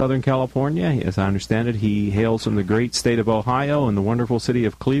Southern California. As I understand it, he hails from the great state of Ohio and the wonderful city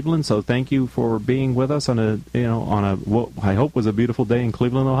of Cleveland. So thank you for being with us on what I hope was a beautiful day in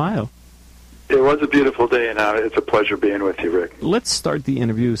Cleveland, Ohio. It was a beautiful day, and it's a pleasure being with you, Rick. Let's start the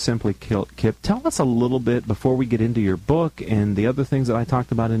interview simply, Kip. Tell us a little bit, before we get into your book and the other things that I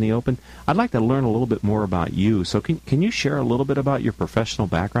talked about in the open, I'd like to learn a little bit more about you. So can you share a little bit about your professional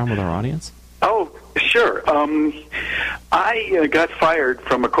background with our audience? Oh, sure. I got fired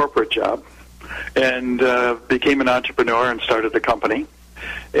from a corporate job and became an entrepreneur and started a company.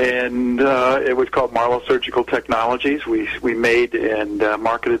 And it was called Marlowe Surgical Technologies. We made and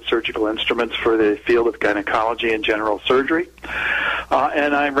marketed surgical instruments for the field of gynecology and general surgery.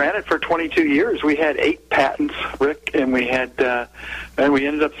 And I ran it for 22 years. We had 8 patents, Rick, and we ended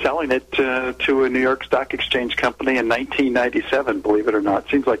up selling it to a New York Stock Exchange company in 1997, believe it or not.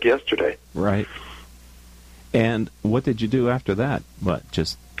 Seems like yesterday. Right. And what did you do after that? What,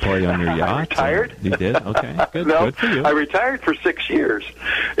 just play on your yacht? I retired. You did? Okay, good. No, good for you. I retired for 6 years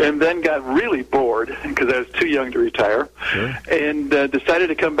and then got really bored because I was too young to retire. Sure. And decided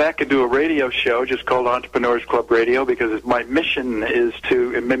to come back and do a radio show just called Entrepreneurs Club Radio, because my mission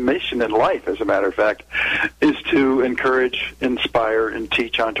in life, as a matter of fact, is to encourage, inspire, and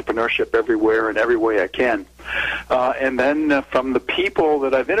teach entrepreneurship everywhere and every way I can. And then from the people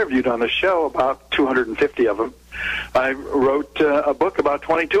that I've interviewed on the show, about 250 of them, I wrote a book about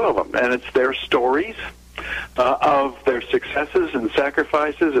 22 of them, and it's their stories of their successes and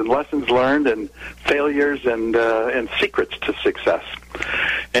sacrifices and lessons learned and failures and secrets to success.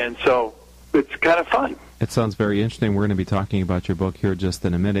 And so it's kind of fun. It sounds very interesting. We're going to be talking about your book here just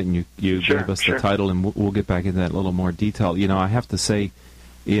in a minute, and you Sure, gave us sure. the title, and we'll get back into that in a little more detail. You know, I have to say,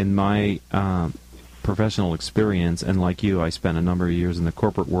 in my professional experience, and like you, I spent a number of years in the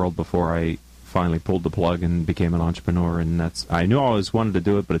corporate world before I finally pulled the plug and became an entrepreneur. And I knew I always wanted to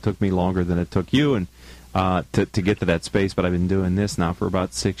do it, but it took me longer than it took you and to get to that space. But I've been doing this now for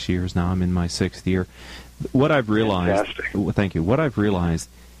about 6 years now. I'm in my 6th year. What I've realized, thank you. What I've realized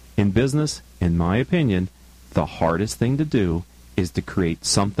in business, in my opinion, the hardest thing to do is to create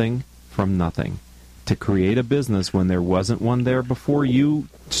something from nothing. To create a business when there wasn't one there before you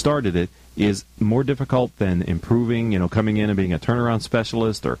started it is more difficult than improving, coming in and being a turnaround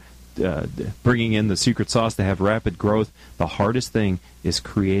specialist or bringing in the secret sauce to have rapid growth. The hardest thing is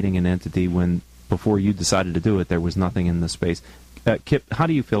creating an entity when, before you decided to do it, there was nothing in the space. Kip, how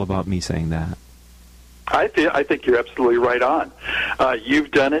do you feel about me saying that? I think you're absolutely right on.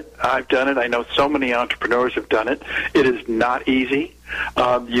 You've done it. I've done it. I know so many entrepreneurs have done it. It is not easy.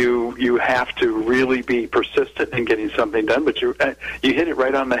 You have to really be persistent in getting something done, but you hit it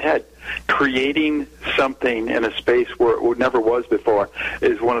right on the head. Creating something in a space where it never was before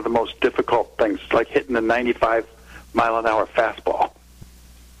is one of the most difficult things. It's like hitting a 95-mile-an-hour fastball.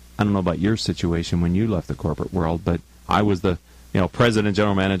 I don't know about your situation when you left the corporate world, but I was the president,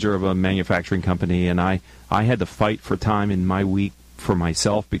 general manager of a manufacturing company, and I had to fight for time in my week for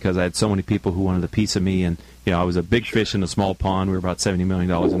myself because I had so many people who wanted a piece of me, and I was a big fish in a small pond. We were about $70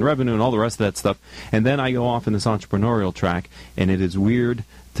 million in revenue and all the rest of that stuff. And then I go off in this entrepreneurial track, and it is weird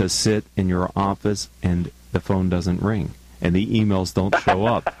to sit in your office and the phone doesn't ring and the emails don't show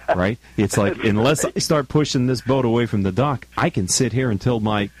up, right? It's like, unless I start pushing this boat away from the dock, I can sit here until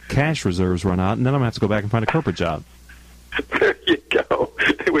my cash reserves run out, and then I'm going to have to go back and find a corporate job. There you go,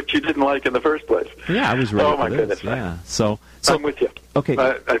 which you didn't like in the first place. Yeah, I was ready for this. Goodness. Yeah, so I'm with you. Okay,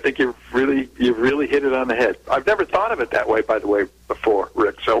 I think you've really hit it on the head. I've never thought of it that way, by the way, before,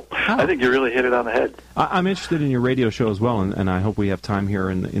 Rick. So I think you really hit it on the head. I'm interested in your radio show as well, and I hope we have time here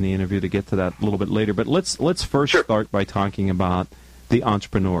in the interview to get to that a little bit later. But let's first start by talking about the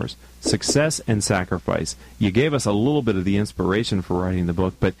entrepreneurs, success and sacrifice. You gave us a little bit of the inspiration for writing the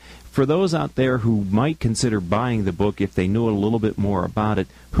book, but for those out there who might consider buying the book if they knew a little bit more about it,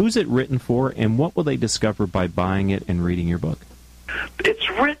 who's it written for, and what will they discover by buying it and reading your book? It's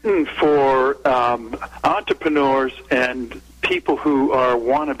written for entrepreneurs and people who are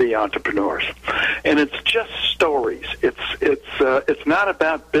wannabe entrepreneurs, and it's just stories. It's not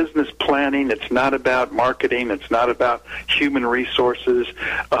about business planning. It's not about marketing. It's not about human resources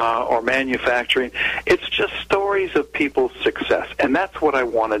or manufacturing. It's just stories of people's success, and that's what I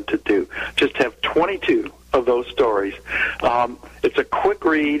wanted to do. Just have 22 of those stories. It's a quick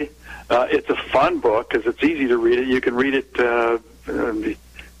read. It's a fun book because it's easy to read it. You can read it.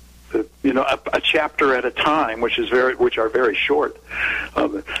 A chapter at a time, which are very short.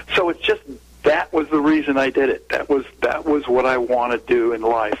 So it's just, that was the reason I did it. That was that was what I want to do in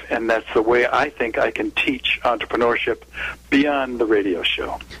life, and that's the way I think I can teach entrepreneurship beyond the radio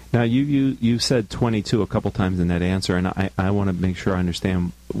show. Now, you said 22 a couple times in that answer, and I want to make sure I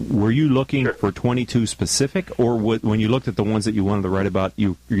understand. Were you looking for 22 specific, or when you looked at the ones that you wanted to write about,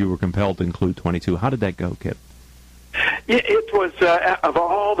 you were compelled to include 22? How did that go, Kip? It was, of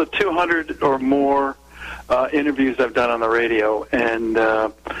all the 200 or more interviews I've done on the radio, and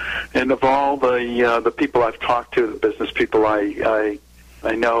of all the people I've talked to, the business people I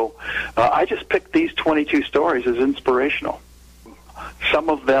know, I just picked these 22 stories as inspirational. Some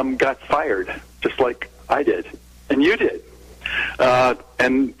of them got fired, just like I did, and you did.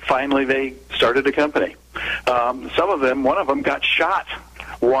 And finally they started a company. Some of them, one of them got shot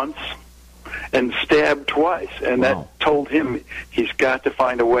once and stabbed twice, and Wow. that told him he's got to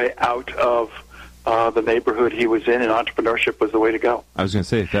find a way out of the neighborhood he was in, and entrepreneurship was the way to go. I was going to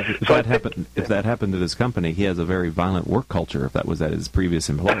say, if that happened at his company, he has a very violent work culture. If that was at his previous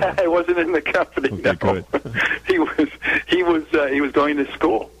employer, It wasn't in the company. Okay, no. good. he was going to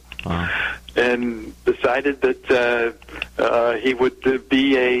school. Wow. And decided that he would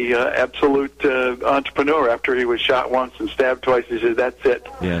be a absolute entrepreneur after he was shot once and stabbed twice. He said, "That's it.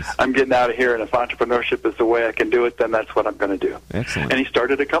 Yes. I'm getting out of here. And if entrepreneurship is the way I can do it, then that's what I'm going to do." Excellent. And he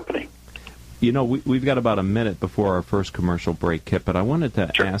started a company. You know, we've got about a minute before our first commercial break, Kip, but I wanted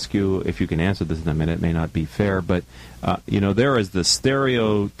to ask you, if you can answer this in a minute. It may not be fair, but, there is the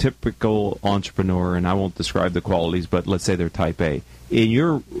stereotypical entrepreneur, and I won't describe the qualities, but let's say they're type A. In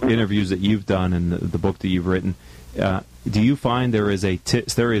your interviews that you've done and the book that you've written, do you find there is a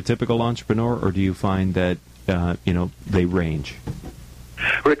stereotypical entrepreneur, or do you find that, they range?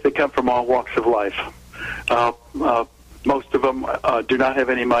 Rick, they come from all walks of life. Most of them do not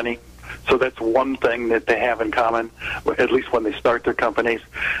have any money. So that's one thing that they have in common, at least when they start their companies.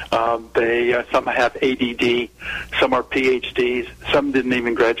 Some have ADD, some are PhDs, some didn't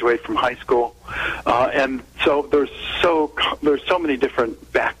even graduate from high school, and so there's so many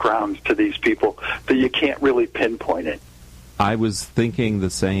different backgrounds to these people that you can't really pinpoint it. I was thinking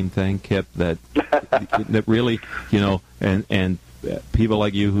the same thing, Kip, that really, and people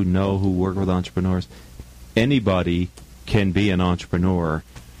like you who work with entrepreneurs, anybody can be an entrepreneur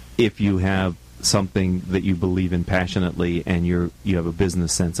if you have something that you believe in passionately and you have a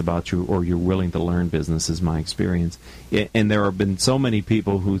business sense about you, or you're willing to learn business, is my experience. And there have been so many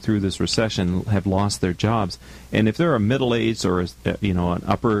people who through this recession have lost their jobs. And if they're a middle-aged or an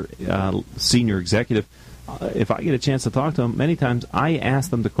upper senior executive, if I get a chance to talk to them, many times I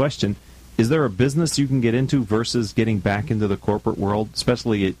ask them the question, is there a business you can get into versus getting back into the corporate world,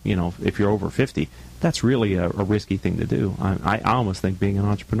 especially if you're over 50? That's really a risky thing to do. I almost think being an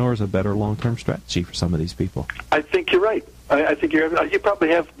entrepreneur is a better long-term strategy for some of these people. I think you're right. I think you probably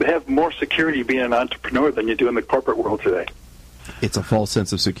have more security being an entrepreneur than you do in the corporate world today. It's a false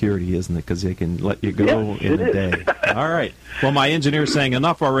sense of security, isn't it? Because they can let you go in a day. All right. Well, my engineer's saying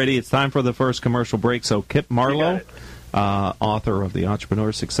enough already. It's time for the first commercial break. So Kip Marlowe, author of The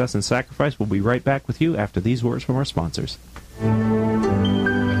Entrepreneur's Success and Sacrifice, will be right back with you after these words from our sponsors.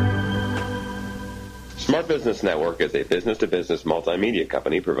 Smart Business Network is a business-to-business multimedia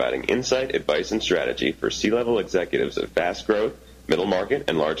company providing insight, advice, and strategy for C-level executives of fast-growth, middle-market,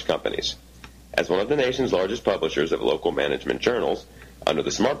 and large companies. As one of the nation's largest publishers of local management journals, under the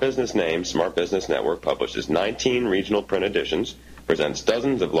Smart Business name, Smart Business Network publishes 19 regional print editions, presents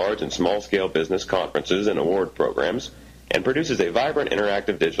dozens of large and small-scale business conferences and award programs, and produces a vibrant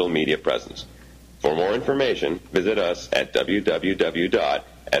interactive digital media presence. For more information, visit us at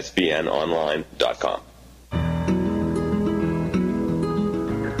www.sbnonline.com.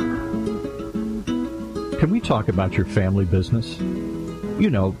 Can we talk about your family business?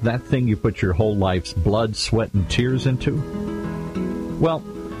 You know, that thing you put your whole life's blood, sweat, and tears into? Well,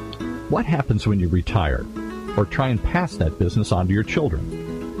 what happens when you retire or try and pass that business on to your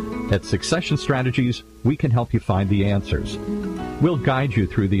children? At Succession Strategies, we can help you find the answers. We'll guide you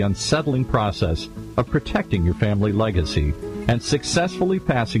through the unsettling process of protecting your family legacy and successfully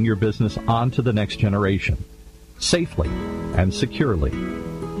passing your business on to the next generation, safely and securely,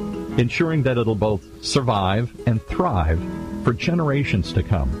 ensuring that it'll both survive and thrive for generations to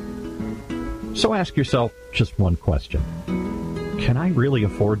come. So ask yourself just one question. Can I really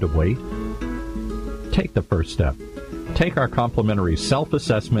afford to wait? Take the first step. Take our complimentary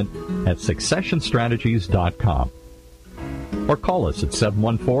self-assessment at successionstrategies.com. Or call us at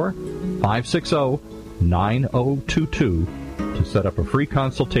 714-560-9022 to set up a free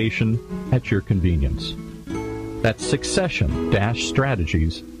consultation at your convenience. That's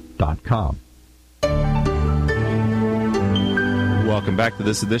succession-strategies.com. Welcome back to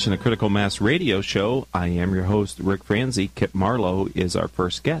this edition of Critical Mass Radio Show. I am your host, Rick Franzi. Kip Marlowe is our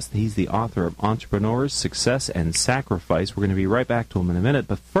first guest. He's the author of Entrepreneurs, Success, and Sacrifice. We're going to be right back to him in a minute,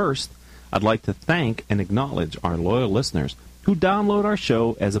 but first, I'd like to thank and acknowledge our loyal listeners who download our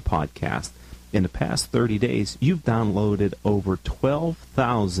show as a podcast. In the past 30 days, you've downloaded over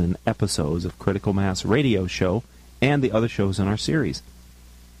 12,000 episodes of Critical Mass Radio Show and the other shows in our series.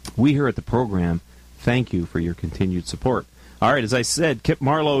 We here at the program thank you for your continued support. All right, as I said, Kip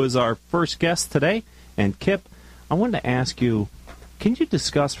Marlowe is our first guest today. And Kip, I wanted to ask you, can you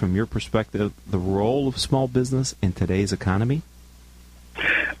discuss from your perspective the role of small business in today's economy?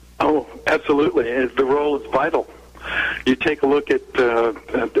 Oh, absolutely. The role is vital. You take a look at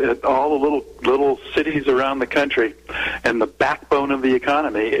all the little cities around the country, and the backbone of the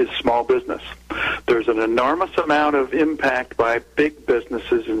economy is small business. There's an enormous amount of impact by big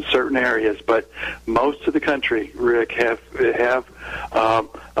businesses in certain areas, but most of the country, Rick, have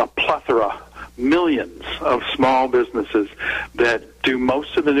a plethora, millions of small businesses that do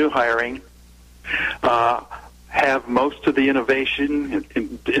most of the new hiring, have most of the innovation,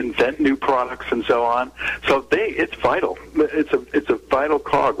 invent new products, and so on. So it's vital. It's a vital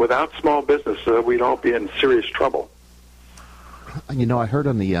cog. Without small business, we'd all be in serious trouble. You know, I heard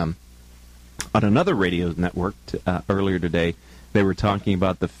on the on another radio network earlier today, they were talking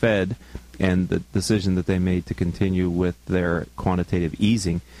about the Fed and the decision that they made to continue with their quantitative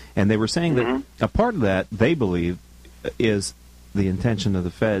easing, and they were saying that a part of that, they believe, is the intention of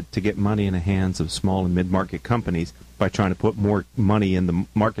the Fed to get money in the hands of small and mid-market companies by trying to put more money in the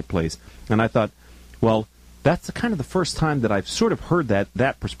marketplace. And I thought, well, that's kind of the first time that I've sort of heard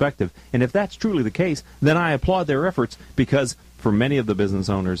that perspective. And if that's truly the case, then I applaud their efforts, because for many of the business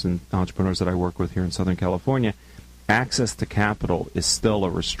owners and entrepreneurs that I work with here in Southern California, access to capital is still a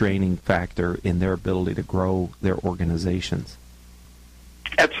restraining factor in their ability to grow their organizations.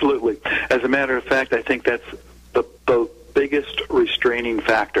 Absolutely. As a matter of fact, I think that's the biggest restraining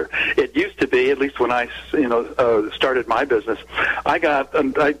factor. It used to be, at least when I started my business,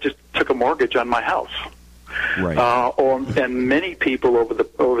 I just took a mortgage on my house. Right. And many people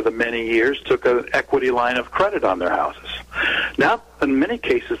over the many years took an equity line of credit on their houses. Now, in many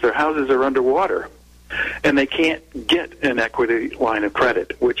cases, their houses are underwater, and they can't get an equity line of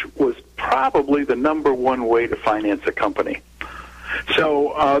credit, which was probably the number one way to finance a company.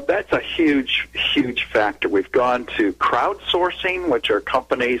 So that's a huge, huge factor. We've gone to crowdsourcing, which are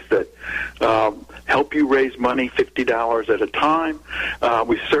companies that help you raise money $50 at a time.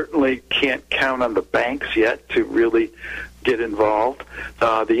 We certainly can't count on the banks yet to really get involved.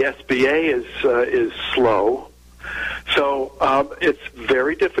 The SBA is slow. So it's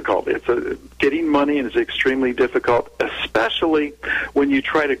very difficult. Getting money is extremely difficult, especially when you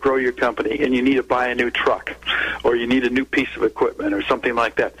try to grow your company and you need to buy a new truck or you need a new piece of equipment or something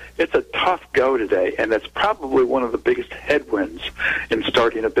like that. It's a tough go today, and that's probably one of the biggest headwinds in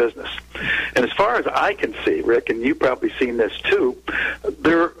starting a business. And as far as I can see, Rick, and you've probably seen this too,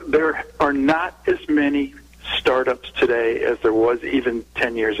 there are not as many startups today as there was even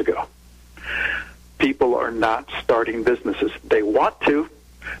 10 years ago. People are not starting businesses. They want to.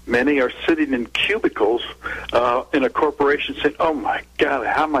 Many are sitting in cubicles in a corporation saying, oh, my God,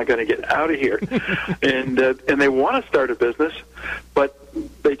 how am I going to get out of here? and they want to start a business, but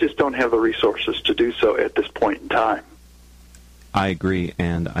they just don't have the resources to do so at this point in time. I agree,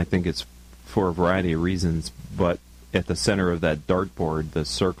 and I think it's for a variety of reasons, but at the center of that dartboard, the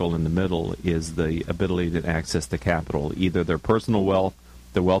circle in the middle, is the ability to access to capital, either their personal wealth,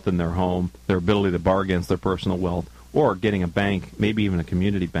 the wealth in their home, their ability to borrow against their personal wealth, or getting a bank, maybe even a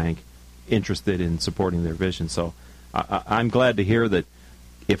community bank, interested in supporting their vision. So I'm glad to hear that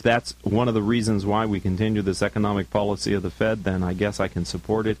if that's one of the reasons why we continue this economic policy of the Fed, then I guess I can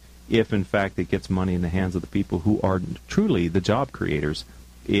support it if, in fact, it gets money in the hands of the people who are truly the job creators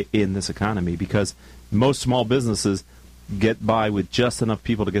in this economy, because most small businesses get by with just enough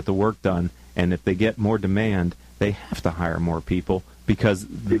people to get the work done, and if they get more demand, they have to hire more people, because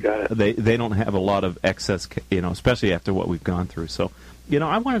they don't have a lot of excess, especially after what we've gone through. So,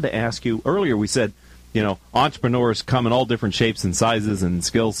 I wanted to ask you, earlier we said, entrepreneurs come in all different shapes and sizes and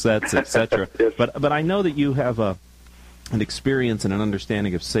skill sets, etc. Yes. But I know that you have an experience and an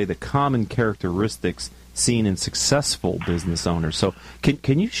understanding of, say, the common characteristics seen in successful business owners. So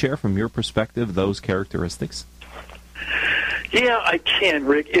can you share from your perspective those characteristics? Yeah, I can,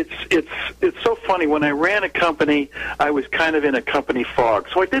 Rick. It's so funny. When I ran a company, I was kind of in a company fog,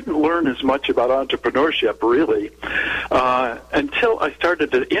 so I didn't learn as much about entrepreneurship, really, until I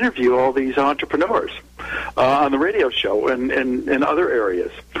started to interview all these entrepreneurs on the radio show and in other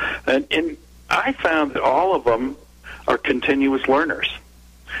areas. And I found that all of them are continuous learners.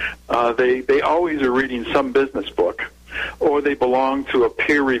 They always are reading some business book, or they belong to a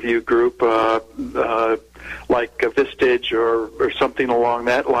peer review group like a Vistage or something along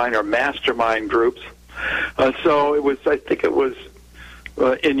that line, or mastermind groups. So I think it was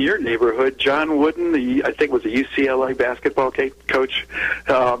in your neighborhood, John Wooden, I think was a UCLA basketball coach.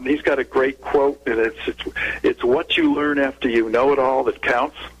 He's got a great quote, and it's what you learn after you know it all that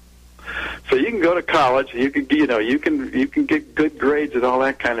counts. So you can go to college, you can get good grades and all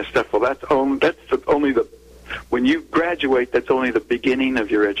that kind of stuff. Well, when you graduate, that's only the beginning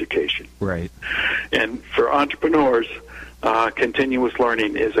of your education. Right. And for entrepreneurs, continuous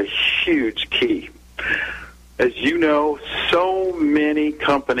learning is a huge key. As you know, so many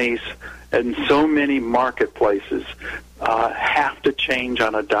companies and so many marketplaces have to change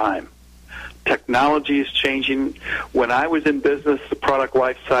on a dime. Technology is changing. When I was in business, the product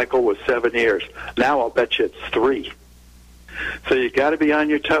life cycle was 7 years. Now I'll bet you it's 3. So you got to be on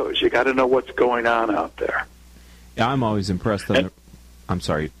your toes. You got to know what's going on out there. Yeah, I'm always impressed. I'm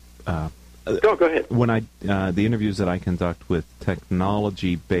sorry. Go ahead. When the interviews that I conduct with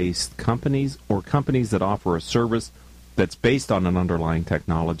technology-based companies or companies that offer a service that's based on an underlying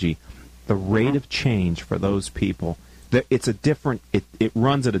technology, the rate of change for those people, it's a different. It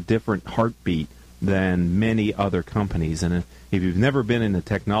runs at a different heartbeat than many other companies. And if you've never been in the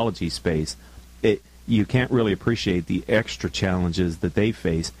technology space, you can't really appreciate the extra challenges that they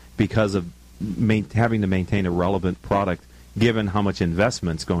face because of having to maintain a relevant product, given how much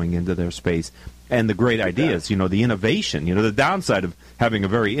investment's going into their space and the great ideas, the innovation. The downside of having a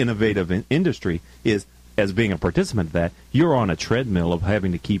very innovative industry is, as being a participant of that, you're on a treadmill of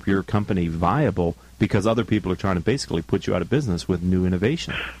having to keep your company viable because other people are trying to basically put you out of business with new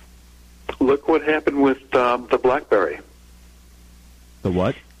innovation. Look what happened with the BlackBerry. The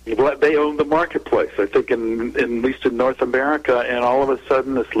what? They owned the marketplace, I think, at least in North America, and all of a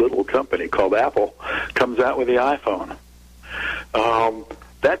sudden this little company called Apple comes out with the iPhone.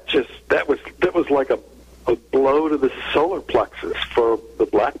 That was like a blow to the solar plexus for the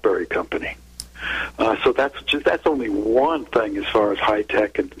BlackBerry company. So that's only one thing as far as high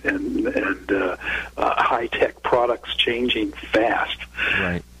tech and high tech products changing fast.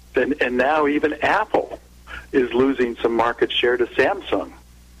 Right. And now even Apple is losing some market share to Samsung.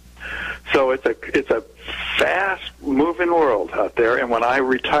 So it's a fast moving world out there. And when I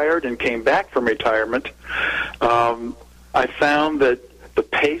retired and came back from retirement, I found that the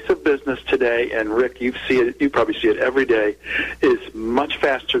pace of business today, and Rick, you probably see it every day, is much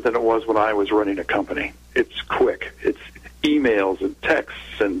faster than it was when I was running a company. It's quick. It's emails and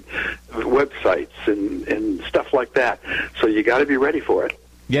texts and websites and stuff like that. So you got to be ready for it.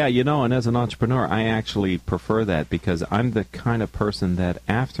 Yeah, and as an entrepreneur, I actually prefer that because I'm the kind of person that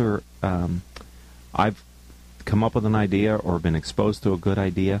after I've come up with an idea or been exposed to a good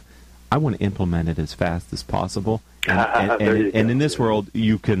idea, I want to implement it as fast as possible. And in this world,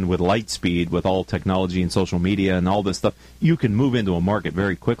 you can, with light speed, with all technology and social media and all this stuff, you can move into a market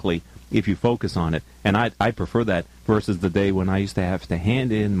very quickly if you focus on it. And I prefer that versus the day when I used to have to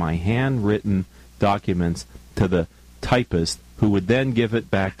hand in my handwritten documents to the typist, who would then give it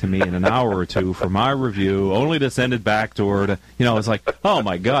back to me in an hour or two for my review, only to send it back to her. It's like, oh,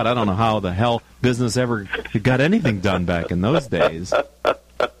 my God, I don't know how the hell business ever got anything done back in those days.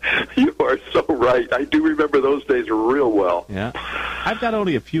 You are so right. I do remember those days real well. Yeah. I've got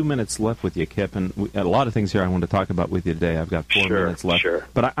only a few minutes left with you, Kip, and a lot of things here I want to talk about with you today. I've got 4 minutes left. Sure.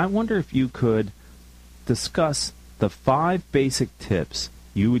 But I wonder if you could discuss the 5 basic tips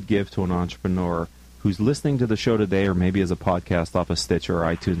you would give to an entrepreneur who's listening to the show today, or maybe as a podcast off of Stitcher or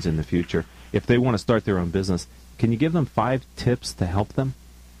iTunes in the future. If they want to start their own business, can you give them 5 tips to help them?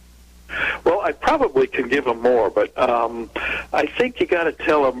 Well, I probably can give them more, but I think you got to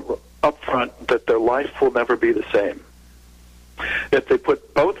tell them up front that their life will never be the same. If they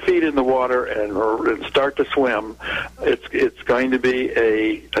put both feet in the water and start to swim, it's going to be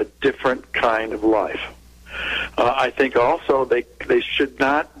a different kind of life. I think also they should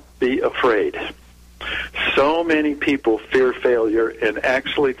not be afraid. So many people fear failure, and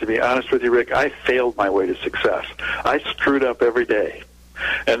actually, to be honest with you, Rick, I failed my way to success. I screwed up every day.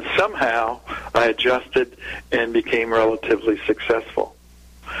 And somehow I adjusted and became relatively successful.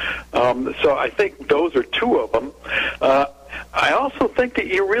 So I think those are 2 of them. I also think that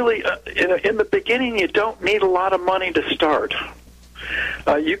you really, in the beginning, you don't need a lot of money to start.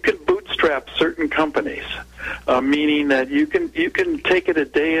 You can bootstrap certain companies, meaning that you can take it a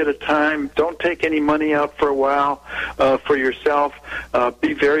day at a time. Don't take any money out for a while for yourself.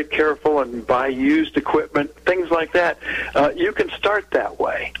 Be very careful and buy used equipment, things like that. You can start that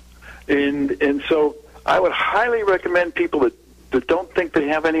way, and so I would highly recommend people that don't think they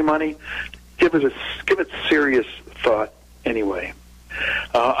have any money, give it serious thought anyway.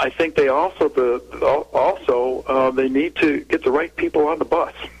 I think they also they need to get the right people on the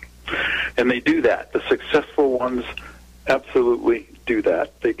bus, and they do that. The successful ones absolutely do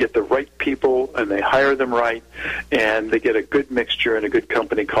that. They get the right people, and they hire them right, and they get a good mixture and a good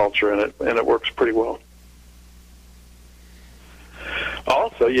company culture, and it works pretty well.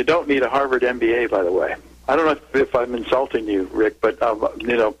 Also, you don't need a Harvard MBA, by the way. I don't know if I'm insulting you, Rick, but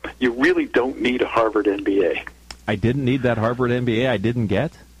you really don't need a Harvard MBA. I didn't need that Harvard MBA I didn't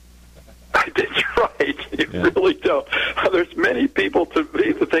get? That's right. You really don't. There's many people to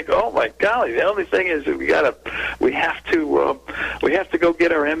think, oh my golly, the only thing is we have to go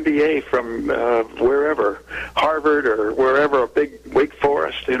get our MBA from wherever, Harvard or wherever, a big Wake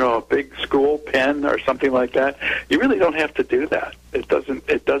Forest, a big school, Penn or something like that. You really don't have to do that. It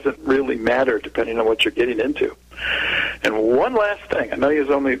doesn't really matter depending on what you're getting into. And one last thing, I know there's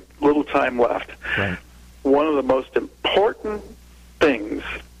only little time left. Right. One of the most important things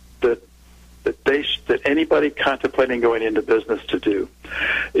that anybody contemplating going into business to do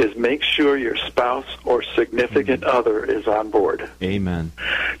is make sure your spouse or significant other is on board. Amen.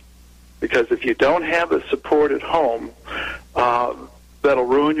 Because if you don't have the support at home, that'll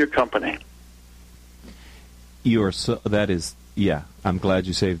ruin your company. I'm glad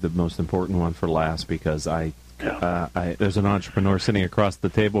you saved the most important one for last, because there's an entrepreneur sitting across the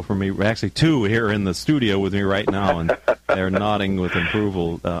table from me, actually two here in the studio with me right now, and they're nodding with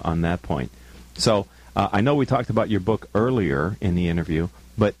approval on that point. So I know we talked about your book earlier in the interview,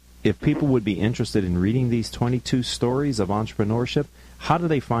 but if people would be interested in reading these 22 stories of entrepreneurship, how do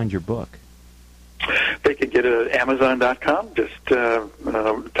they find your book? They could get it at Amazon.com. Just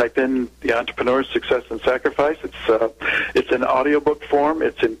type in The Entrepreneur's Success and Sacrifice. It's in audiobook form,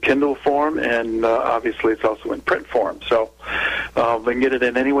 it's in Kindle form, and obviously it's also in print form. So they can get it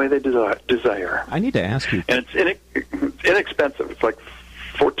in any way they desire. I need to ask you. And it's inexpensive. It's like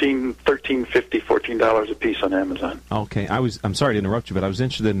 $14, $13, $50, $14 a piece on Amazon. Okay. I'm sorry to interrupt you, but I was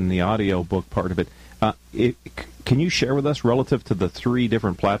interested in the audio book part of it. Can you share with us, relative to the three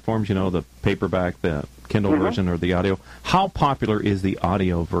different platforms, the paperback, the Kindle version, or the audio, how popular is the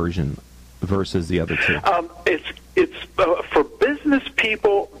audio version versus the other two? It's for business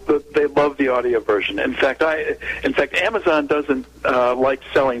people. They love the audio version. In fact, Amazon doesn't like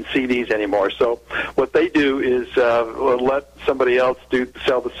selling CDs anymore. So what they do is let somebody else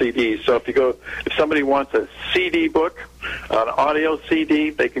sell the CDs. So if somebody wants a CD book, an audio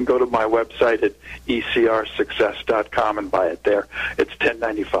CD, they can go to my website at ecrsuccess.com and buy it there. It's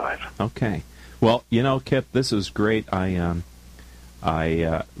 $10.95. Okay. Well, Kip, this is great. I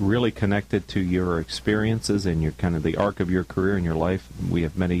really connected to your experiences and your kind of the arc of your career and your life. We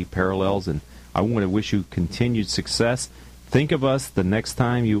have many parallels, and I want to wish you continued success. Think of us the next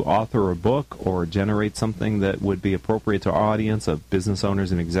time you author a book or generate something that would be appropriate to our audience of business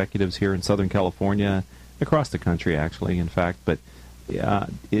owners and executives here in Southern California, across the country, actually, in fact. But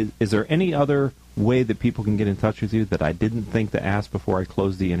is there any other way that people can get in touch with you that I didn't think to ask before I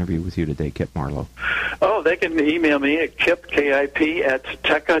closed the interview with you today, Kip Marlowe? Oh, they can email me at Kip, K-I-P, at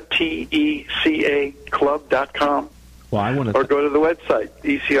TECA, T-E-C-A, club.com. Well, I want to or go to the website,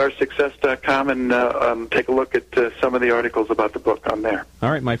 ecrsuccess.com, and take a look at some of the articles about the book on there.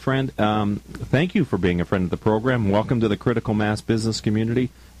 All right, my friend. Thank you for being a friend of the program. Welcome to the Critical Mass business community.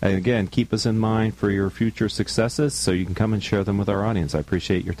 And again, keep us in mind for your future successes so you can come and share them with our audience. I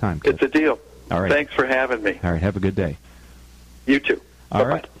appreciate your time, Kip. It's a deal. All right. Thanks for having me. All right, have a good day. You too. All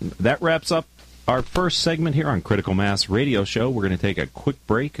right, that wraps up our first segment here on Critical Mass Radio Show. We're going to take a quick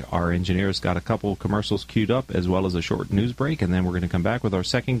break. Our engineer's got a couple commercials queued up, as well as a short news break, and then we're going to come back with our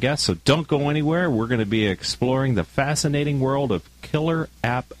second guest. So don't go anywhere. We're going to be exploring the fascinating world of Killer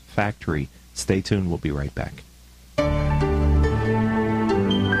App Factory. Stay tuned. We'll be right back.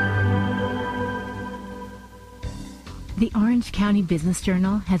 The Orange County Business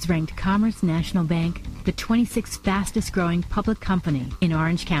Journal has ranked Commerce National Bank the 26th fastest-growing public company in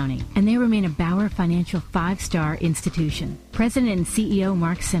Orange County, and they remain a Bauer Financial 5-star institution. President and CEO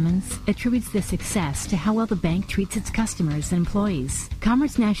Mark Simmons attributes this success to how well the bank treats its customers and employees.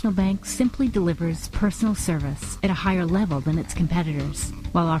 Commerce National Bank simply delivers personal service at a higher level than its competitors,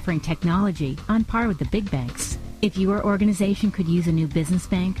 while offering technology on par with the big banks. If your organization could use a new business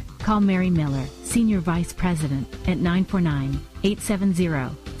bank, call Mary Miller, Senior Vice President, at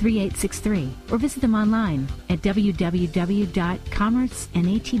 949-870-3863, or visit them online at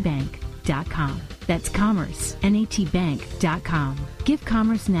www.commercenatbank.com. That's commercenatbank.com. Give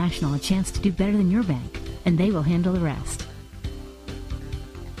Commerce National a chance to do better than your bank, and they will handle the rest.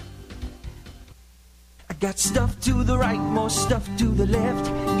 Got stuff to the right, more stuff to the left.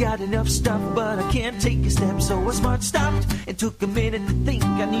 Got enough stuff, but I can't take a step. So I smart stopped and took a minute to think.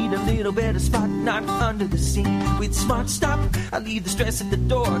 I need a little better spot, not under the sink. With Smart Stop, I leave the stress at the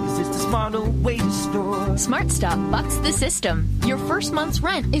door, 'cause it's the smarter way to store. Smart Stop bucks the system. Your first month's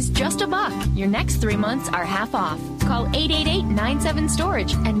rent is just $1. Your next 3 months are half off. Call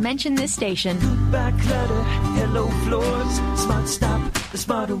 888-97-STORAGE and mention this station. Goodbye clutter, hello floors. Smart Stop, the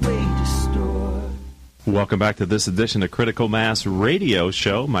smarter way to store. Welcome back to this edition of Critical Mass Radio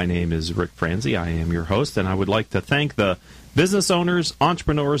Show. My name is Rick Franzi. I am your host, and I would like to thank the business owners,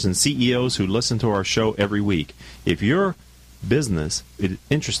 entrepreneurs, and CEOs who listen to our show every week. If your business is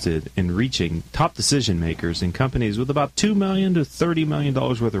interested in reaching top decision makers in companies with about $2 million to $30 million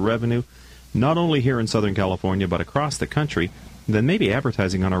worth of revenue, not only here in Southern California but across the country, then maybe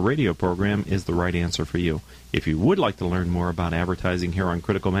advertising on our radio program is the right answer for you. If you would like to learn more about advertising here on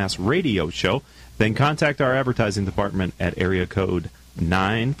Critical Mass Radio Show, then contact our advertising department at area code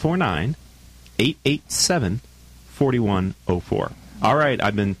 949-887-4104. All right,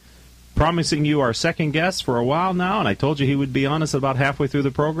 I've been promising you our second guest for a while now, and I told you he would be on us about halfway through the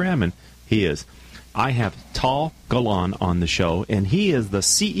program, and he is. I have Tal Galan on the show, and he is the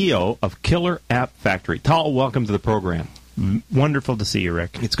CEO of Killer App Factory. Tal, welcome to the program. Wonderful to see you,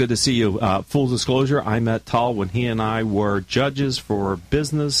 Rick. It's good to see you. Full disclosure, I met Tal when he and I were judges for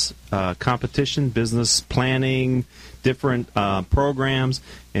business competition, business planning, different programs,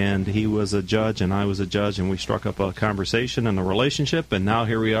 and he was a judge and I was a judge, and we struck up a conversation and a relationship, and now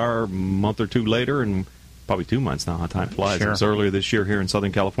here we are a month or two later, and probably 2 months now. How time flies. Sure. It was earlier this year here in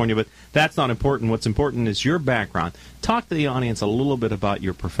Southern California, but that's not important. What's important is your background. Talk to the audience a little bit about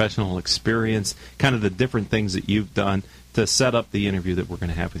your professional experience, kind of the different things that you've done to set up the interview that we're going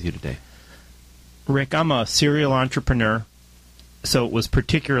to have with you today. Rick, I'm a serial entrepreneur, so it was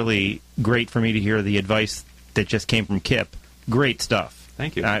particularly great for me to hear the advice that just came from Kip. Great stuff.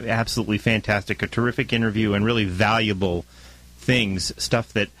 Thank you. Absolutely fantastic. A terrific interview and really valuable things,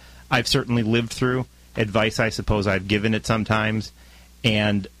 stuff that I've certainly lived through, advice I suppose I've given it sometimes,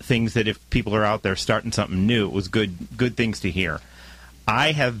 and things that if people are out there starting something new, it was good things to hear.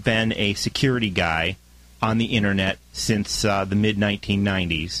 I have been a security guy on the internet since the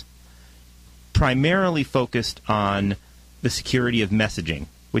mid-1990s, primarily focused on the security of messaging,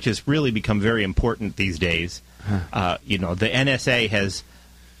 which has really become very important these days. The NSA has,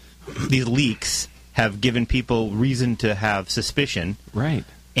 these leaks have given people reason to have suspicion. Right.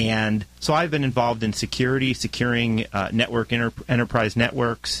 And so I've been involved in security, securing enterprise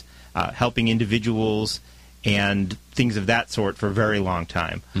networks, helping individuals, and things of that sort for a very long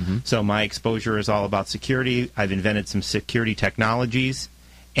time. Mm-hmm. So my exposure is all about security. I've invented some security technologies,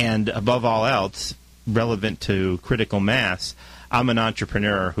 and above all else, relevant to critical mass, I'm an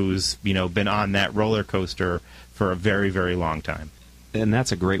entrepreneur who's been on that roller coaster for a very, very long time. And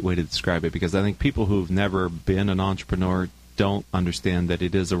that's a great way to describe it, because I think people who've never been an entrepreneur don't understand that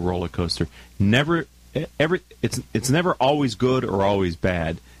it is a roller coaster. It's never always good or always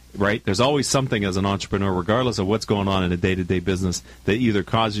bad. Right? There's always something as an entrepreneur, regardless of what's going on in a day-to-day business, that either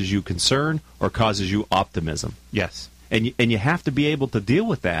causes you concern or causes you optimism. Yes. And you have to be able to deal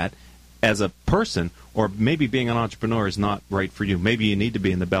with that as a person, or maybe being an entrepreneur is not right for you. Maybe you need to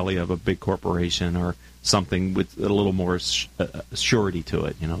be in the belly of a big corporation or something with a little more surety to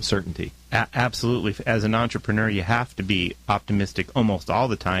it, certainty. Absolutely. As an entrepreneur, you have to be optimistic almost all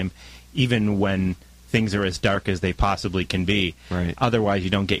the time, even when things are as dark as they possibly can be. Right. Otherwise, you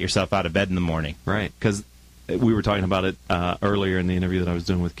don't get yourself out of bed in the morning. Right. Because we were talking about it earlier in the interview that I was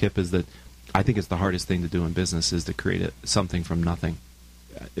doing with Kip, is that I think it's the hardest thing to do in business is to create something from nothing.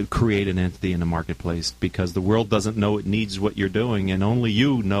 Create an entity in the marketplace, because the world doesn't know it needs what you're doing, and only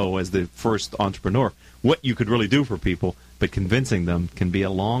you know as the first entrepreneur what you could really do for people, but convincing them can be a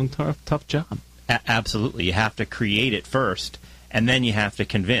long, tough job. Absolutely. You have to create it first, and then you have to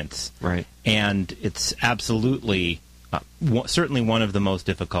convince. Right. And it's absolutely, certainly one of the most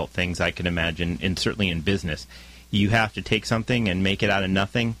difficult things I can imagine, and certainly in business. You have to take something and make it out of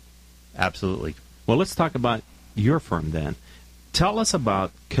nothing. Absolutely. Well, let's talk about your firm then. Tell us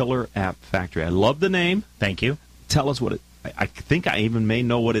about Killer App Factory. I love the name. Thank you. Tell us what it... I think I even may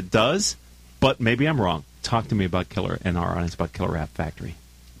know what it does, but maybe I'm wrong. Talk to me about Killer and our audience about Killer App Factory.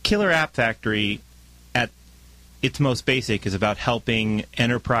 Killer App Factory, at its most basic, is about helping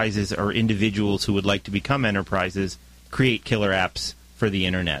enterprises or individuals who would like to become enterprises create killer apps for the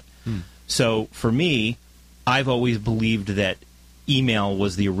internet. So for me, I've always believed that email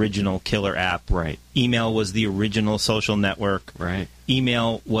was the original killer app. Right. Email was the original social network. Right.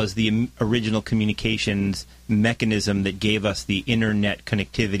 Email was the original communications mechanism that gave us the internet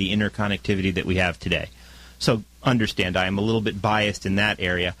connectivity, interconnectivity that we have today. So understand, I am a little bit biased in that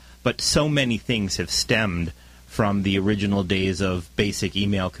area, but so many things have stemmed from the original days of basic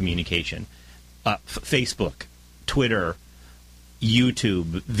email communication. Facebook, Twitter,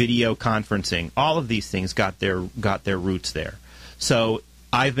 YouTube, video conferencing, all of these things got their roots there. So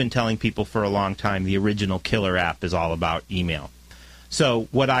I've been telling people for a long time the original killer app is all about email. So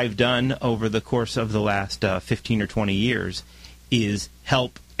what I've done over the course of the last 15 or 20 years is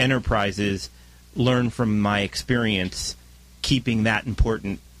help enterprises learn from my experience keeping that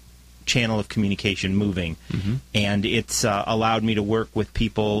important channel of communication moving. Mm-hmm. And it's allowed me to work with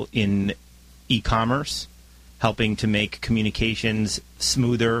people in e-commerce, helping to make communications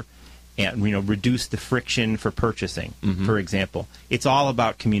smoother and reduce the friction for purchasing, for example. It's all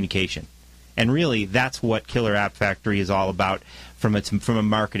about communication. And really, that's what Killer App Factory is all about from a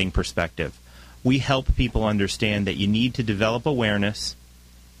marketing perspective. We help people understand that you need to develop awareness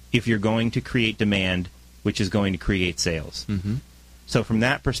if you're going to create demand, which is going to create sales. Mm-hmm. So from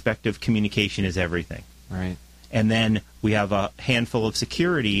that perspective, communication is everything. Right. And then we have a handful of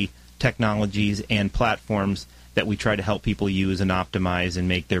security technologies and platforms that we try to help people use and optimize and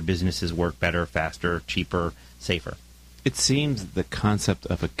make their businesses work better, faster, cheaper, safer. It seems the concept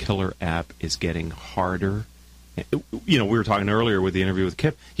of a killer app is getting harder. We were talking earlier with the interview with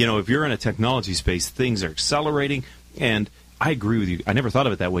Kip. If you're in a technology space, things are accelerating, and I agree with you. I never thought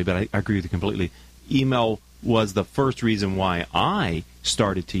of it that way, but I agree with you completely. Email was the first reason why I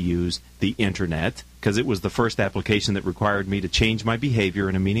started to use the Internet, because it was the first application that required me to change my behavior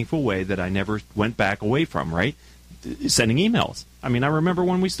in a meaningful way that I never went back away from, right? Sending emails. I mean, I remember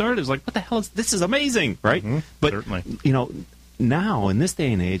when we started, it was like, what the hell is this? Is amazing, right? Mm-hmm, but, certainly. Now, in this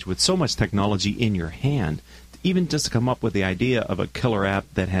day and age, with so much technology in your hand, even just to come up with the idea of a killer app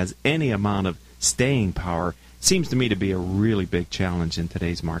that has any amount of staying power seems to me to be a really big challenge in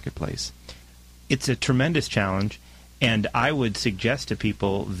today's marketplace. It's a tremendous challenge, and I would suggest to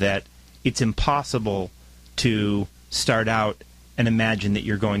people that it's impossible to start out and imagine that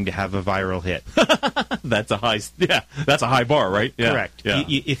you're going to have a viral hit. That's a high bar, right? Yeah. Correct. Yeah.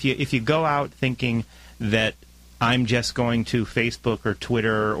 If you go out thinking that I'm just going to Facebook or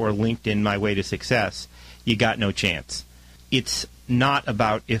Twitter or LinkedIn my way to success, you got no chance. It's not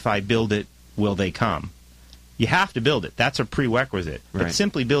about if I build it, will they come? You have to build it. That's a prerequisite. Right. But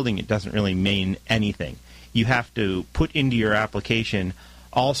simply building it doesn't really mean anything. You have to put into your application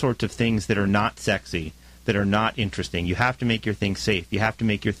all sorts of things that are not sexy, that are not interesting. You have to make your thing safe. You have to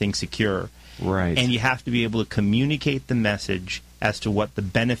make your thing secure. Right. And you have to be able to communicate the message as to what the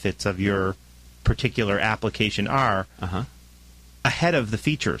benefits of your particular application are ahead of the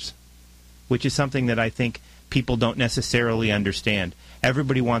features, which is something that I think people don't necessarily understand.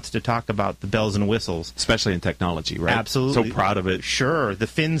 Everybody wants to talk about the bells and whistles. Especially in technology, right? Absolutely. So proud of it. Sure. The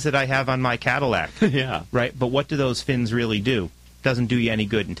fins that I have on my Cadillac. Yeah. Right? But what do those fins really do? Doesn't do you any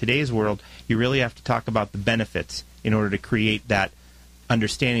good. In today's world, you really have to talk about the benefits in order to create that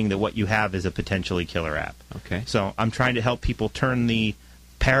understanding that what you have is a potentially killer app. Okay. So I'm trying to help people turn the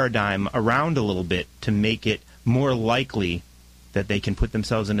paradigm around a little bit to make it more likely that they can put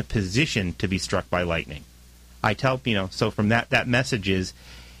themselves in a position to be struck by lightning. I tell, so from that message is,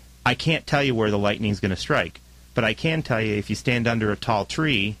 I can't tell you where the lightning's going to strike, but I can tell you if you stand under a tall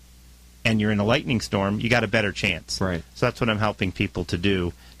tree and you're in a lightning storm, you got a better chance. Right. So that's what I'm helping people to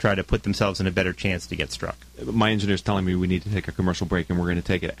do, try to put themselves in a better chance to get struck. My engineer's telling me we need to take a commercial break, and we're going to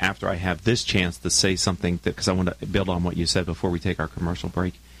take it after I have this chance to say something, because I want to build on what you said before we take our commercial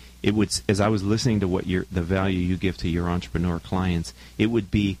break. It would, as I was listening to what the value you give to your entrepreneur clients, it would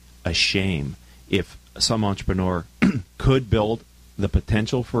be a shame if some entrepreneur could build the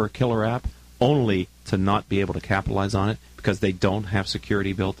potential for a killer app only to not be able to capitalize on it because they don't have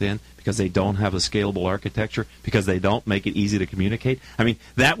security built in, because they don't have a scalable architecture, because they don't make it easy to communicate. I mean,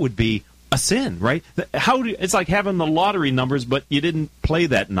 that would be a sin, right? It's like having the lottery numbers, but you didn't play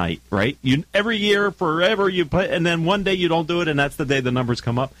that night, right? Every year, forever, you play, and then one day you don't do it, and that's the day the numbers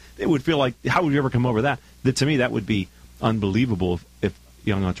come up. It would feel like, how would you ever come over that? To me, that would be unbelievable if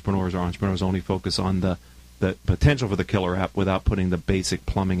young entrepreneurs or entrepreneurs only focus on the potential for the killer app without putting the basic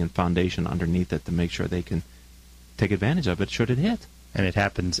plumbing and foundation underneath it to make sure they can take advantage of it should it hit. And it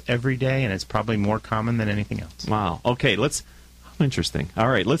happens every day, and it's probably more common than anything else. Wow. Okay, interesting. All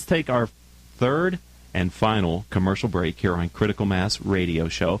right, let's take our third and final commercial break here on Critical Mass Radio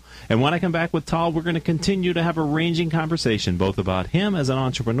Show. And when I come back with Tal, we're going to continue to have a ranging conversation, both about him as an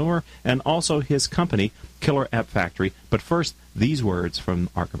entrepreneur and also his company, Killer App Factory. But first, these words from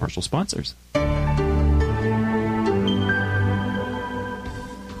our commercial sponsors.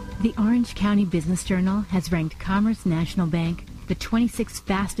 The Orange County Business Journal has ranked Commerce National Bank the 26th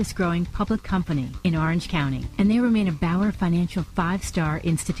fastest growing public company in Orange County, and they remain a Bauer Financial 5-star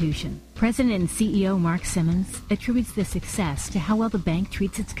institution. President and CEO Mark Simmons attributes this success to how well the bank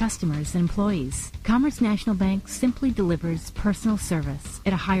treats its customers and employees. Commerce National Bank simply delivers personal service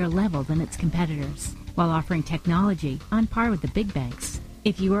at a higher level than its competitors, while offering technology on par with the big banks.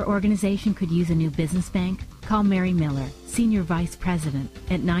 If your organization could use a new business bank, call Mary Miller, Senior Vice President,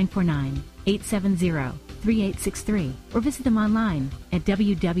 at 949-870-3863, or visit them online at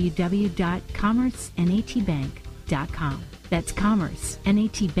www.commercenatbank.com. That's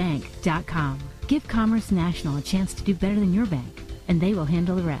commercenatbank.com. Give Commerce National a chance to do better than your bank, and they will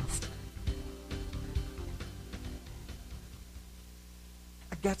handle the rest.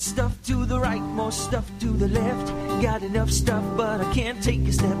 Got stuff to the right, more stuff to the left. Got enough stuff, but I can't take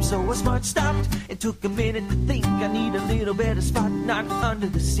a step. So I smart stopped and took a minute to think. I need a little better spot, not under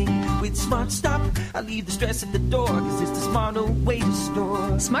the sink. With Smart Stop, I leave the stress at the door, cause it's the smarter way to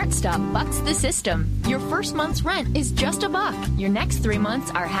store. Smart Stop bucks the system. Your first month's rent is just $1. Your next 3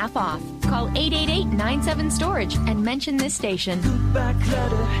 months are half off. Call 888-97-STORAGE and mention this station. Goodbye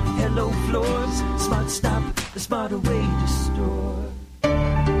clutter, hello floors. Smart Stop, the smarter way to store.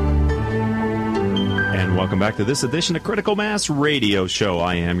 And welcome back to this edition of Critical Mass Radio Show.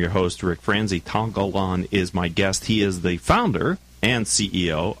 I am your host, Rick Franzi. Tom Golan is my guest. He is the founder and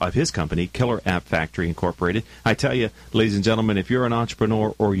CEO of his company, Killer App Factory Incorporated. I tell you, ladies and gentlemen, if you're an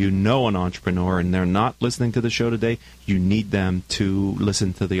entrepreneur or you know an entrepreneur and they're not listening to the show today, you need them to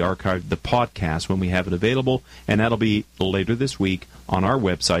listen to the archive, the podcast, when we have it available, and that'll be later this week on our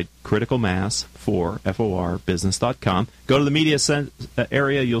website, criticalmass4business.com. Go to the media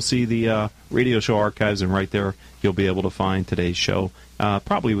area, you'll see the radio show archives, and right there you'll be able to find today's show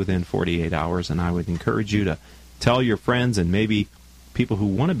probably within 48 hours, and I would encourage you to tell your friends and maybe people who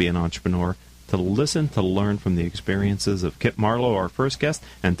want to be an entrepreneur to listen, to learn from the experiences of Kip Marlowe, our first guest,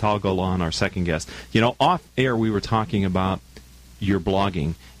 and Tal Golan, our second guest. You know, off air we were talking about your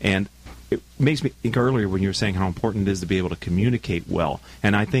blogging, and it makes me think earlier when you were saying how important it is to be able to communicate well.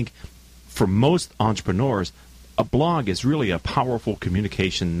 And I think for most entrepreneurs, a blog is really a powerful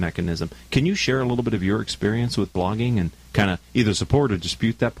communication mechanism. Can you share a little bit of your experience with blogging and kind of either support or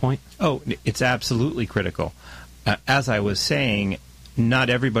dispute that point? Oh, it's absolutely critical. As I was saying, not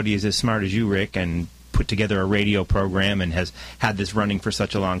everybody is as smart as you, Rick, and put together a radio program and has had this running for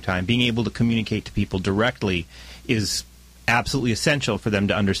such a long time. Being able to communicate to people directly is absolutely essential for them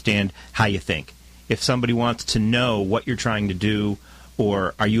to understand how you think. If somebody wants to know what you're trying to do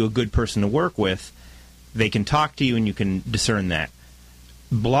or are you a good person to work with, they can talk to you and you can discern that.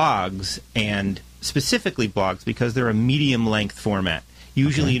 Blogs, and specifically blogs, because they're a medium-length format.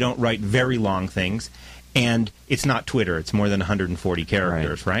 Usually you don't write very long things. And it's not Twitter. It's more than 140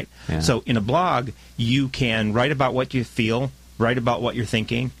 characters, right? Yeah. So in a blog, you can write about what you feel, write about what you're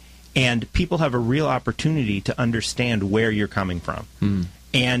thinking, and people have a real opportunity to understand where you're coming from.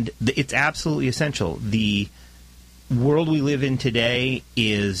 And it's absolutely essential. The world we live in today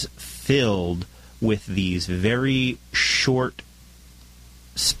is filled with these very short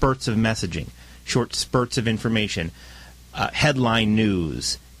spurts of messaging, short spurts of information, headline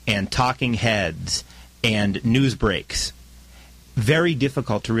news, and talking heads, and news breaks. Very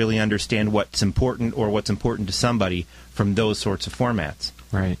difficult to really understand what's important or what's important to somebody from those sorts of formats.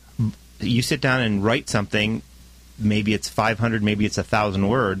 Right. You sit down and write something, maybe it's 500, maybe it's 1,000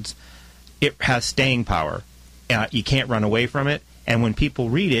 words, it has staying power. You can't run away from it, and when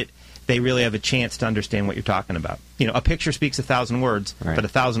people read it, they really have a chance to understand what you're talking about. You know, a picture speaks 1,000 words, right, but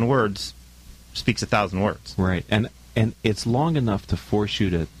 1,000 words speaks 1,000 words. Right. And it's long enough to force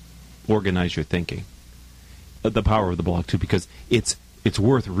you to organize your thinking. The power of the blog, too, because it's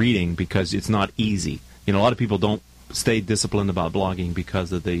worth reading because it's not easy. You know, a lot of people don't stay disciplined about blogging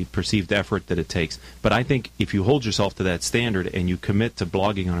because of the perceived effort that it takes. But I think if you hold yourself to that standard and you commit to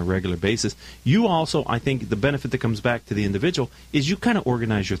blogging on a regular basis, you also, I think the benefit that comes back to the individual is you kind of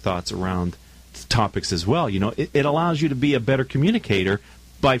organize your thoughts around topics as well. You know, it allows you to be a better communicator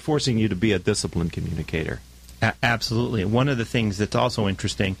by forcing you to be a disciplined communicator. Absolutely. One of the things that's also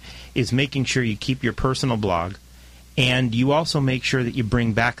interesting is making sure you keep your personal blog, and you also make sure that you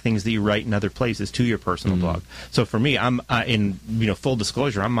bring back things that you write in other places to your personal blog. So for me, I'm in full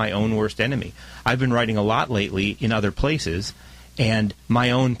disclosure, I'm my own worst enemy. I've been writing a lot lately in other places, and my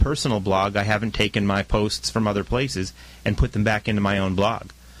own personal blog, I haven't taken my posts from other places and put them back into my own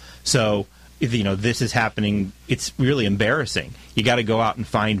blog. So this is happening. It's really embarrassing. You got to go out and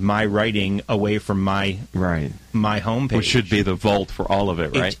find my writing away from my homepage, which should be the vault for all of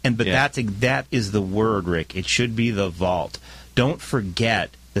it, right? That is the word, Rick. It should be the vault. Don't forget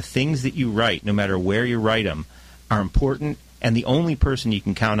the things that you write, no matter where you write them, are important, and the only person you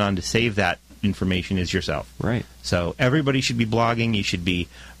can count on to save that information is yourself. Right. So everybody should be blogging. You should be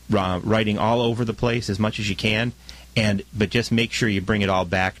writing all over the place as much as you can, but just make sure you bring it all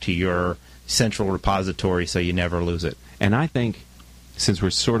back to your central repository so you never lose it. And I think, since we're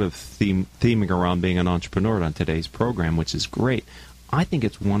sort of theming around being an entrepreneur on today's program, which is great, I think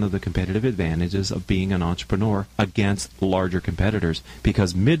it's one of the competitive advantages of being an entrepreneur against larger competitors,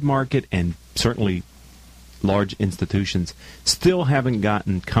 because mid-market and certainly large institutions still haven't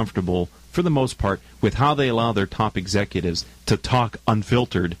gotten comfortable, for the most part, with how they allow their top executives to talk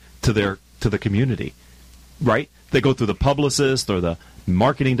unfiltered to the community. Right? They go through the publicist or the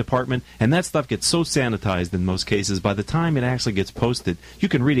marketing department, and that stuff gets so sanitized in most cases, by the time it actually gets posted, you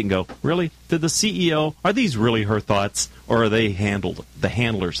can read it and go, really? Did the CEO, are these really her thoughts, or are they the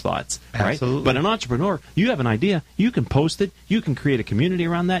handler's thoughts? Right? Absolutely. But an entrepreneur, you have an idea, you can post it, you can create a community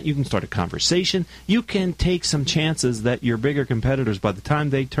around that, you can start a conversation, you can take some chances that your bigger competitors, by the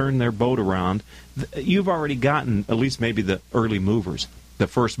time they turn their boat around, you've already gotten at least maybe the early movers, the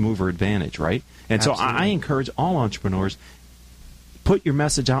first mover advantage, right? And Absolutely. so I encourage all entrepreneurs, put your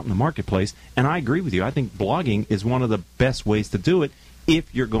message out in the marketplace, and I agree with you. I think blogging is one of the best ways to do it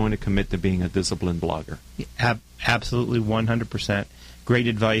if you're going to commit to being a disciplined blogger. Absolutely, 100%. Great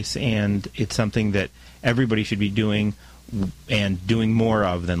advice, and it's something that everybody should be doing, and doing more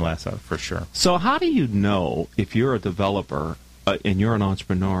of than less of, for sure. So how do you know, if you're a developer and you're an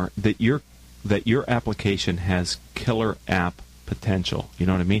entrepreneur, that your application has killer app potential? You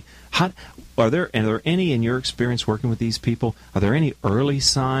know what I mean? Are there any, in your experience working with these people, are there any early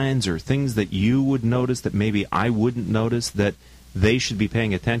signs or things that you would notice that maybe I wouldn't notice that they should be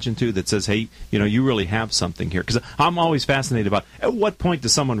paying attention to, that says, hey, you really have something here? Because I'm always fascinated about, at what point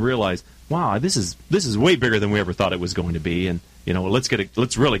does someone realize, wow, this is way bigger than we ever thought it was going to be, and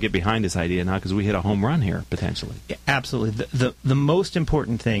let's really get behind this idea now, because we hit a home run here potentially. Yeah, absolutely. The most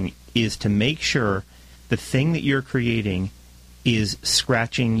important thing is to make sure the thing that you're creating is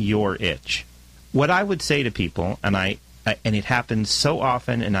scratching your itch. What I would say to people, and it happens so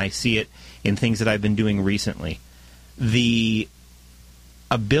often, and I see it in things that I've been doing recently, the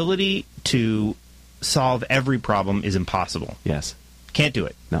ability to solve every problem is impossible. Yes. Can't do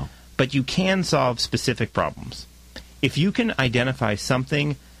it. No. But you can solve specific problems. If you can identify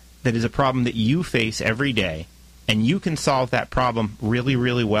something that is a problem that you face every day, and you can solve that problem really,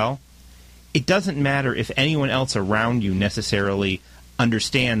 really well, it doesn't matter if anyone else around you necessarily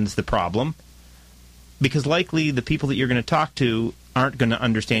understands the problem, because likely the people that you're going to talk to aren't going to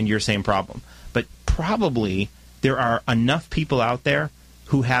understand your same problem. But probably there are enough people out there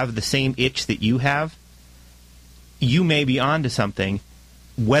who have the same itch that you have. You may be onto something,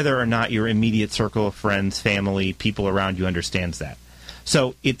 whether or not your immediate circle of friends, family, people around you understands that.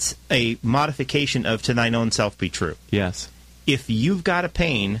 So it's a modification of to thine own self be true. Yes. If you've got a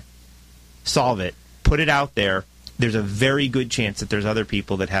pain, solve it, put it out there. There's a very good chance that there's other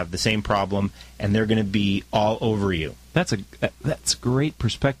people that have the same problem, and they're going to be all over you. That's great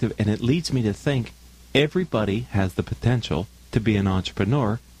perspective, and it leads me to think everybody has the potential to be an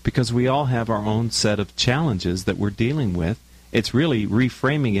entrepreneur, because we all have our own set of challenges that we're dealing with. It's really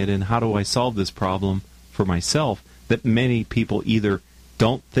reframing it in, how do I solve this problem for myself, that many people either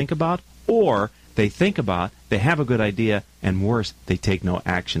don't think about, or they think about, they have a good idea, and worse, they take no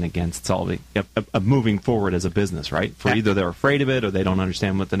action against solving, moving forward as a business, right? For either they're afraid of it, or they don't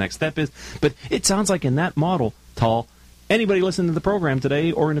understand what the next step is. But it sounds like in that model, Tal, anybody listening to the program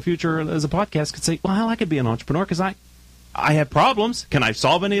today or in the future as a podcast could say, well, hell, I could be an entrepreneur because I have problems. Can I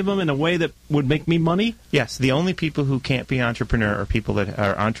solve any of them in a way that would make me money? Yes, the only people who can't be entrepreneur are people that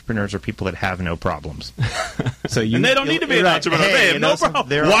are entrepreneurs, or people that have no problems. And they don't need to be an entrepreneur. Hey, they have no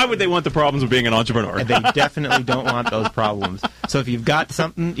problem. Why would they want the problems of being an entrepreneur? They definitely don't want those problems. So if you've got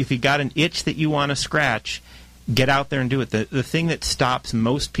something, if you've got an itch that you want to scratch, get out there and do it. The thing that stops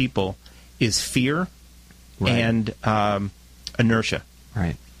most people is fear, right, and inertia.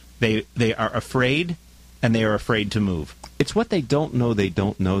 Right. They are afraid, and they are afraid to move. It's what they don't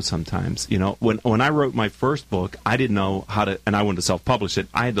know sometimes. When I wrote my first book, I didn't know how to, and I wanted to self-publish it.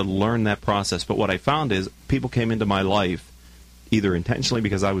 I had to learn that process. But what I found is people came into my life either intentionally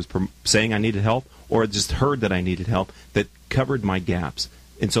because I was saying I needed help, or just heard that I needed help that covered my gaps.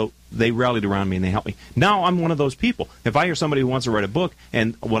 And so they rallied around me and they helped me. Now I'm one of those people. If I hear somebody who wants to write a book,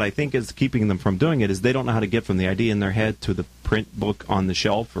 and what I think is keeping them from doing it is they don't know how to get from the idea in their head to the print book on the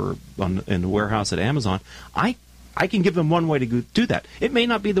shelf or in the warehouse at Amazon, I can give them one way to do that. It may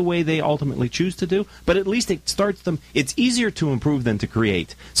not be the way they ultimately choose to do, but at least it starts them. It's easier to improve than to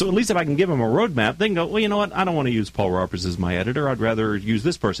create. So at least if I can give them a roadmap, they can go, well, you know what? I don't want to use Paul Roberts as my editor. I'd rather use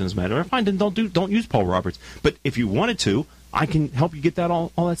this person as my editor. Fine, then don't use Paul Roberts. But if you wanted to, I can help you get that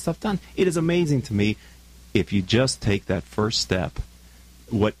all that stuff done. It is amazing to me if you just take that first step,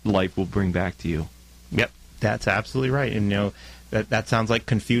 what life will bring back to you. Yep, that's absolutely right. And that sounds like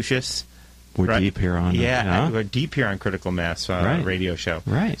Confucius. We're right? deep here on we're deep here on Critical Mass radio show.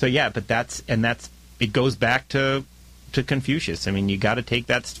 Right. So but that's it goes back to Confucius. I mean, you got to take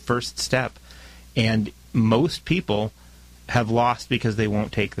that first step, and most people have lost because they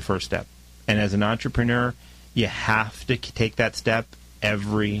won't take the first step. And as an entrepreneur, you have to take that step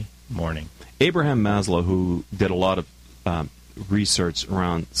every morning. Abraham Maslow, who did a lot of research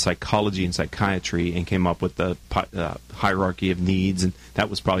around psychology and psychiatry and came up with the hierarchy of needs, and that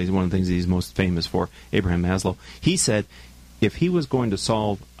was probably one of the things he's most famous for, Abraham Maslow. He said if he was going to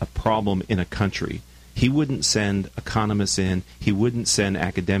solve a problem in a country, he wouldn't send economists in, he wouldn't send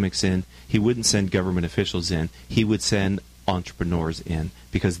academics in, he wouldn't send government officials in, he would send entrepreneurs in,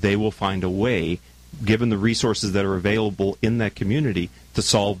 because they will find a way, given the resources that are available in that community, to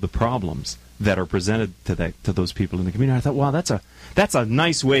solve the problems that are presented to those people in the community. I thought, wow, that's a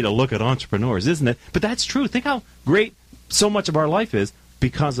nice way to look at entrepreneurs, isn't it? But that's true. Think how great so much of our life is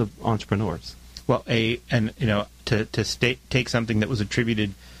because of entrepreneurs. Well, take something that was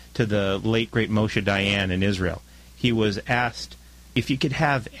attributed to the late great Moshe Dayan in Israel. He was asked if you could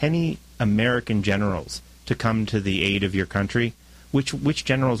have any American generals to come to the aid of your country, which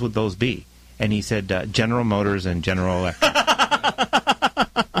generals would those be? And he said General Motors and General Electric.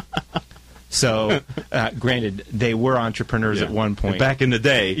 So, granted, they were entrepreneurs at one point. Back in the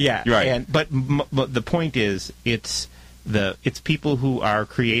day. Yeah. Right. But the point is, it's people who are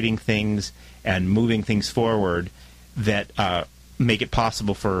creating things and moving things forward that make it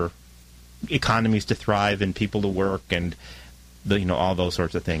possible for economies to thrive and people to work and all those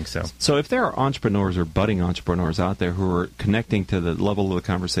sorts of things. So if there are entrepreneurs or budding entrepreneurs out there who are connecting to the level of the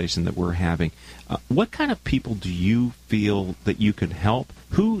conversation that we're having, what kind of people do you feel that you could help?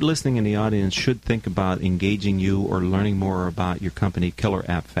 Who listening in the audience should think about engaging you or learning more about your company, Killer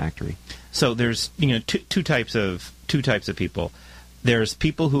App Factory? So there's two types of people. There's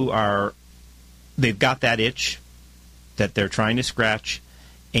people who they've got that itch that they're trying to scratch,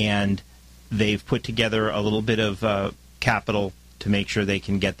 and they've put together a little bit of capital to make sure they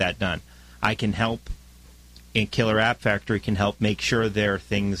can get that done. I can help, and Killer App Factory can help make sure their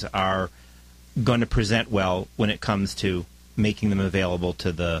things are going to present well when it comes to making them available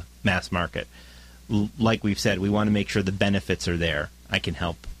to the mass market. Like we've said, we want to make sure the benefits are there.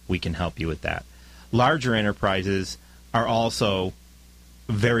 We can help you with that. Larger enterprises are also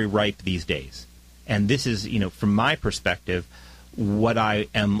very ripe these days. And this is, from my perspective, what I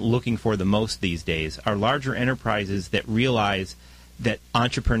am looking for the most these days are larger enterprises that realize that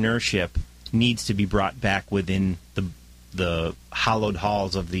entrepreneurship needs to be brought back within the hallowed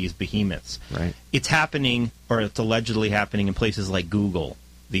halls of these behemoths. Right. It's happening, or it's allegedly happening, in places like Google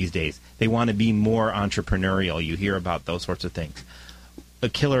these days. They want to be more entrepreneurial. You hear about those sorts of things. A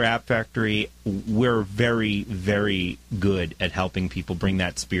Killer App Factory, we're very, very good at helping people bring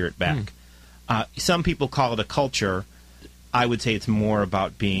that spirit back. Some people call it a culture. I would say it's more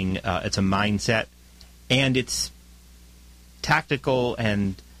about being, it's a mindset, and it's tactical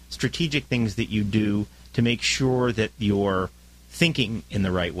and strategic things that you do to make sure that you're thinking in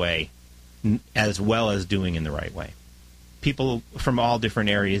the right way as well as doing in the right way. People from all different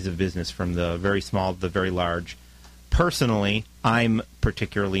areas of business, from the very small to the very large. Personally, I'm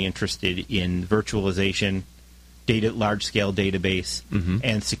particularly interested in virtualization, large-scale database,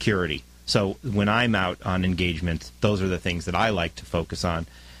 and security. So when I'm out on engagements, those are the things that I like to focus on.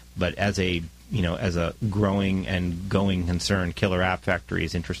 But as a growing and going concern, Killer App Factory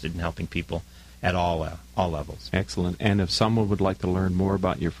is interested in helping people at all levels. Excellent. And if someone would like to learn more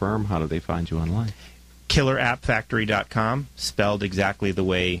about your firm, how do they find you online? KillerAppFactory.com, spelled exactly the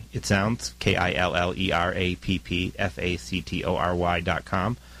way it sounds,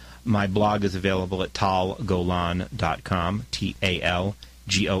 KillerAppFactory.com. My blog is available at talgolan.com,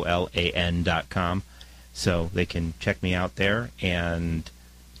 TalGolan.com. So they can check me out there, and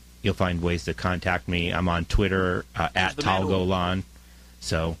you'll find ways to contact me. I'm on Twitter at talgolan.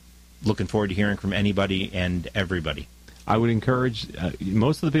 So looking forward to hearing from anybody and everybody. I would encourage,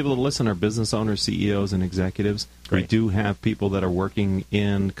 most of the people that listen are business owners, CEOs, and executives. Great. We do have people that are working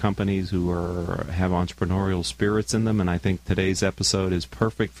in companies who have entrepreneurial spirits in them, and I think today's episode is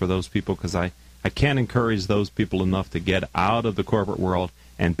perfect for those people, because I can't encourage those people enough to get out of the corporate world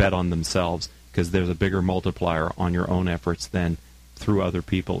and bet on themselves, because there's a bigger multiplier on your own efforts than through other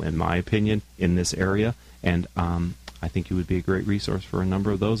people, in my opinion, in this area. And I think you would be a great resource for a number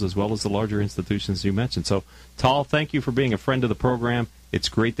of those, as well as the larger institutions you mentioned. So, Tal, thank you for being a friend of the program. It's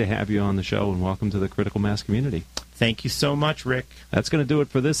great to have you on the show, and welcome to the Critical Mass community. Thank you so much, Rick. That's going to do it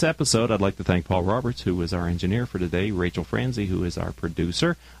for this episode. I'd like to thank Paul Roberts, who is our engineer for today, Rachel Franzi, who is our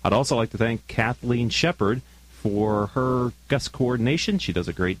producer. I'd also like to thank Kathleen Shepard for her guest coordination. She does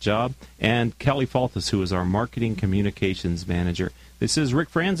a great job. And Kelly Falthus, who is our marketing communications manager. This is Rick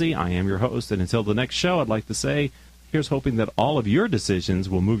Franzi. I am your host. And until the next show, I'd like to say, here's hoping that all of your decisions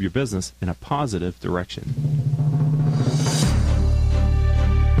will move your business in a positive direction.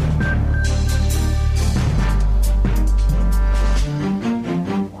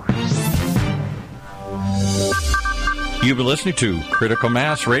 You've been listening to Critical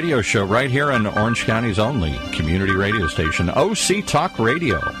Mass Radio Show right here on Orange County's only community radio station,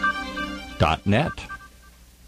 OCTalkRadio.net.